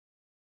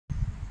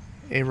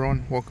Hey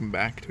everyone, welcome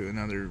back to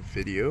another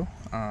video.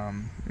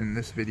 In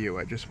this video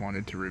I just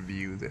wanted to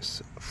review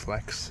this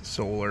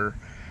FlexSolar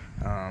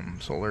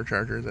solar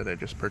charger that I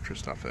just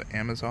purchased off of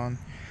Amazon.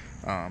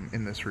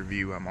 In this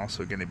review I'm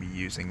also going to be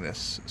using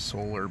this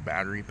solar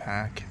battery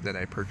pack that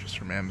I purchased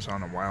from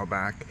Amazon a while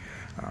back.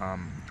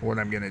 What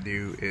I'm going to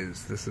do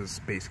is, this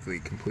is basically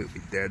completely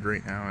dead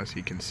right now. As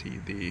you can see,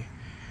 the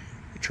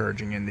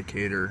charging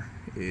indicator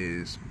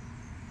is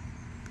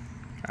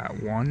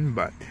at 1,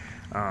 but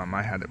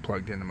I had it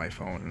plugged into my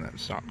phone and it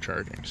stopped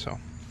charging. So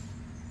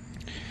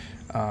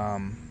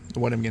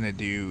what I'm gonna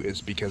do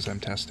is, because I'm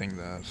testing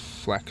the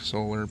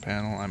FlexSolar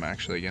panel, I'm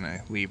actually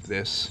gonna leave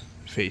this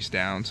face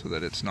down so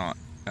that it's not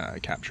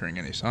capturing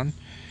any sun.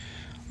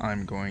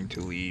 I'm going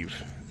to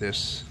leave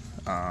this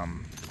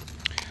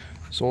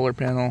solar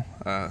panel.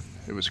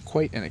 It was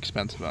quite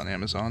inexpensive on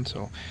Amazon,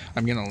 so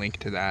I'm gonna link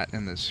to that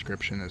in the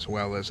description, as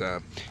well as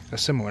a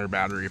similar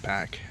battery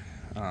pack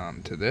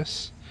to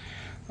this.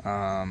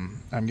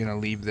 I'm gonna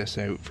leave this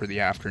out for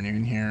the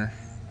afternoon here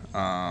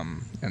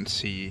and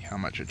see how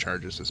much it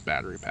charges this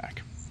battery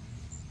pack.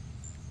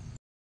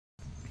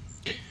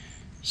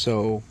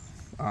 So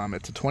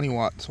it's a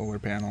 20-watt solar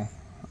panel.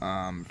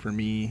 For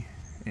me,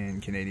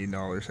 in Canadian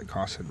dollars, it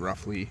costed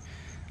roughly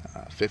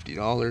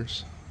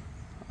 $50.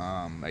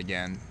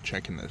 Again,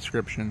 check in the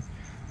description.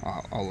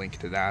 I'll link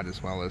to that,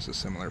 as well as a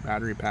similar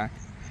battery pack.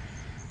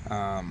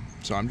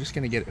 So I'm just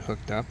going to get it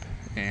hooked up,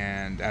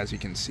 and as you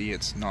can see,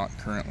 it's not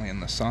currently in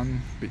the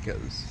sun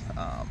because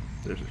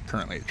there's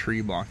currently a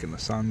tree blocking the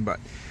sun, but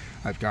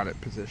I've got it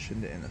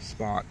positioned in a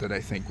spot that I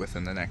think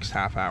within the next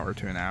half hour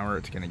to an hour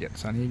it's going to get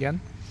sunny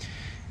again.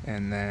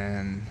 And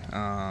then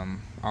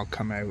I'll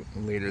come out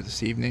later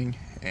this evening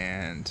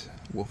and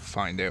we'll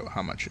find out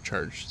how much it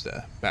charged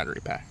the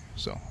battery pack.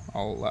 So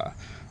I'll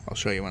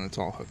show you when it's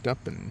all hooked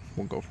up and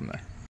we'll go from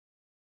there.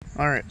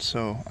 Alright,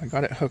 so I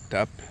got it hooked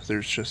up.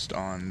 There's just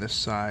on this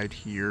side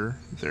here,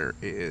 there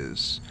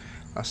is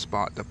a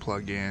spot to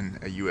plug in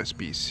a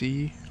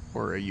USB-C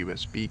or a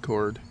USB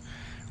cord,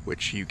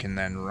 which you can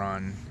then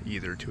run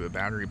either to a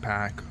battery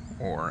pack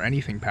or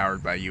anything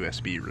powered by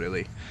USB,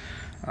 really.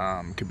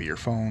 Could be your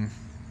phone.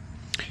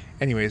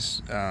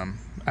 Anyways,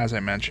 as I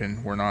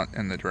mentioned, we're not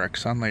in the direct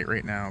sunlight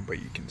right now, but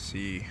you can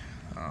see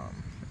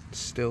it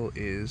still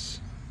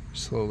is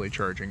slowly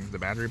charging the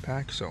battery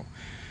pack. So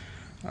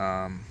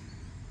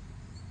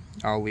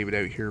I'll leave it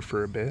out here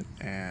for a bit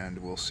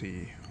and we'll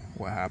see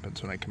what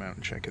happens when I come out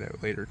and check it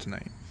out later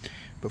tonight.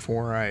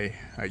 Before I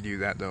do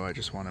that though, I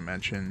just want to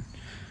mention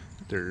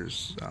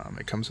there's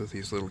it comes with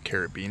these little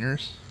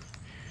carabiners,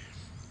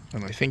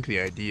 and I think the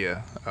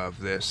idea of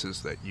this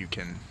is that you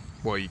can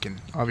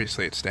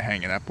obviously it's to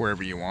hang it up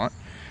wherever you want,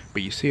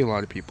 but you see a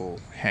lot of people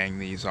hang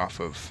these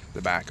off of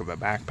the back of a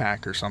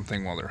backpack or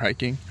something while they're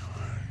hiking,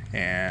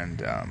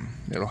 and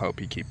it'll help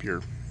you keep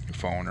your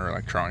phone or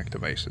electronic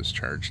devices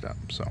charged up.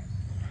 So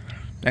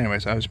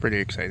anyways, I was pretty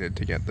excited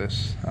to get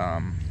this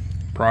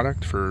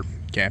product for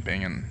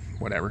camping and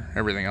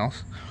everything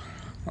else.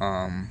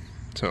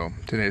 So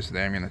today's the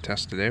day I'm going to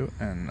test it out,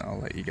 and I'll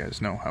let you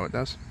guys know how it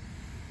does.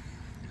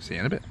 See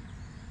you in a bit.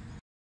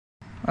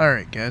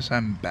 Alright guys,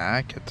 I'm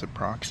back. It's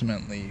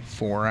approximately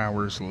 4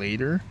 hours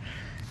later,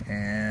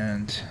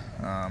 and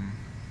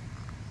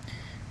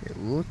it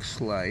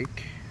looks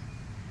like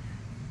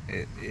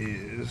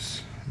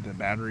the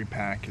battery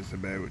pack is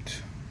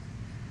about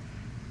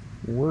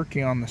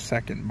working on the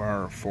second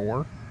bar of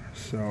 4.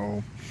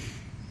 So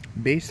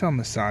based on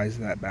the size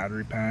of that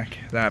battery pack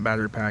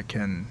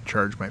can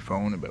charge my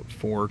phone about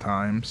 4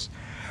 times.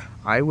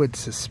 I would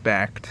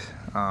suspect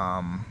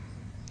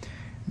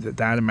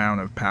that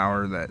amount of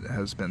power that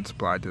has been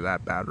supplied to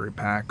that battery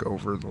pack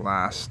over the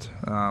last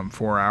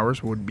 4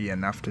 hours would be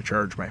enough to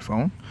charge my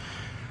phone.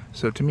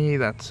 So to me,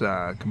 that's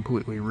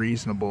completely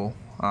reasonable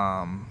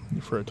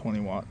for a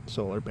 20-watt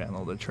solar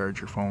panel to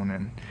charge your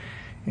phone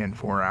in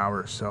 4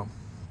 hours. So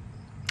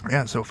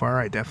yeah, so far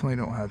I definitely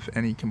don't have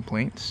any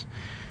complaints.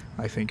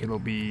 I think it'll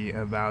be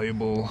a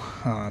valuable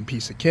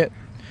piece of kit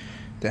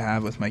to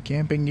have with my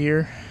camping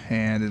gear,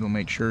 and it'll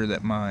make sure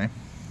that my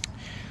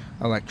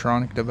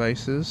electronic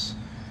devices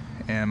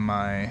and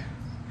my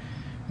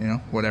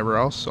whatever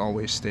else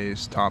always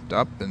stays topped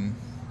up and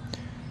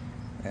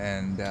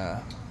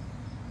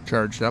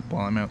charged up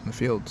while I'm out in the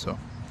field. So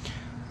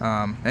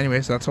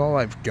anyways, that's all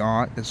I've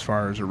got as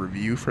far as a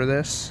review for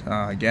this.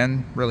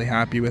 Again, really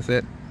happy with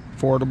it.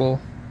 Affordable.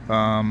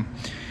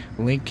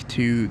 Link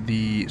to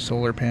the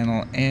solar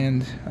panel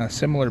and a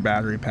similar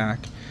battery pack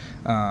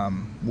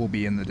will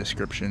be in the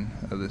description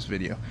of this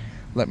video.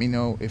 Let me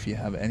know if you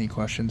have any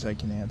questions I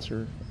can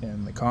answer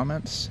in the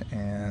comments,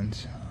 and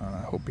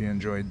I hope you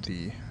enjoyed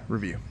the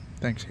review.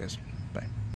 Thanks guys.